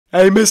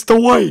Hey, Mr.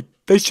 White,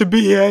 they should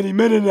be here any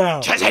minute now.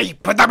 Jesse,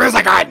 put the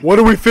music on! What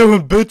are we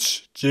feeling,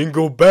 bitch?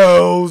 Jingle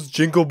bells,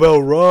 Jingle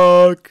Bell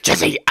Rock.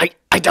 Jesse,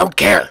 I don't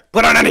care.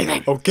 Put on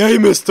anything. Okay,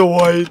 Mr.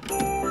 White.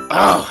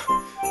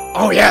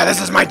 Oh yeah,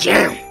 this is my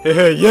jam.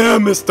 Yeah,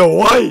 Mr.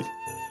 White.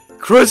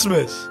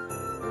 Christmas.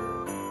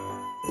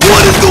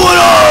 What is going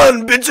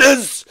on,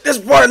 bitches? This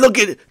part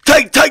looking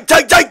tight.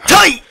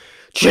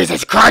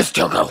 Jesus Christ,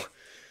 Hugo.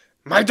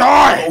 My door!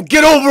 Oh,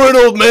 get over it,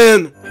 old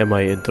man. Am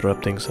I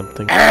interrupting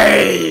something?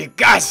 Hey,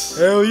 Gus!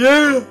 Hell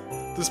yeah.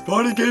 This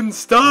party getting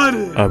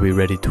started. Are we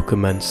ready to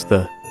commence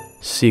the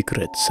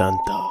Secret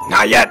Santa?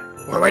 Not yet.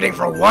 We're waiting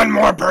for one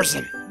more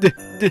person.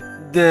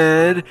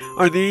 Dad,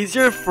 are these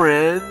your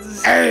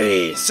friends?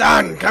 Hey,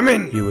 son, come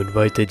in. You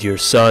invited your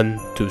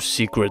son to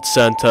Secret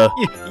Santa?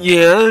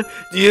 Yeah?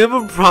 Do you have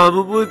a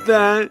problem with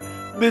that,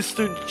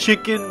 Mr.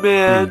 Chicken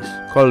Man?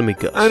 Please, call me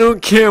Gus. I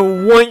don't care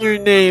what your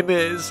name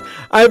is.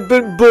 I've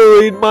been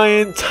bullied my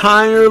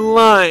entire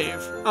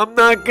life. I'm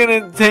not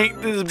gonna take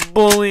this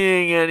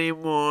bullying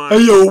anymore.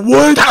 Hey, yo,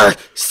 what?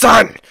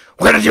 Son,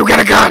 where did you get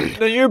a gun?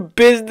 None of your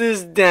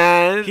business,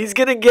 Dad. He's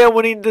gonna get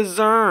what he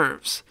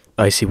deserves.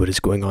 I see what is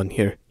going on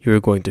here.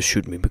 You're going to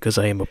shoot me because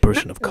I am a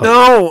person of color.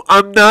 No,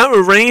 I'm not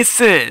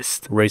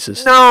racist.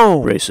 Racist.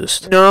 No.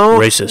 Racist. No.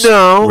 Racist.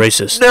 No.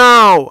 Racist.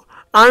 No.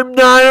 I'm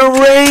not a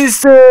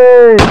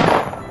racist.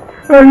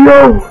 Hey,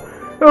 yo.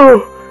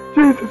 Oh,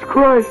 Jesus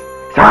Christ.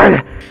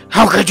 Son,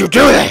 how could you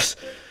do this?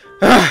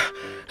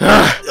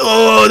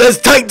 Oh, that's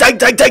tight. Dad,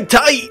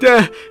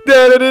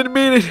 I didn't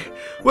mean it.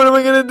 What am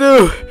I gonna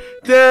do?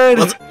 Dad.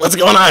 What's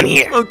going on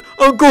here?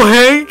 Uncle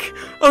Hank?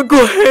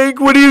 Uncle Hank,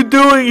 what are you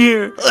doing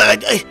here?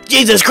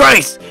 Jesus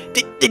Christ!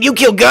 Did you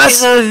kill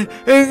Gus? Is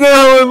that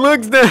how it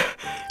looks, Dad?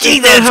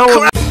 Jesus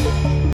Christ!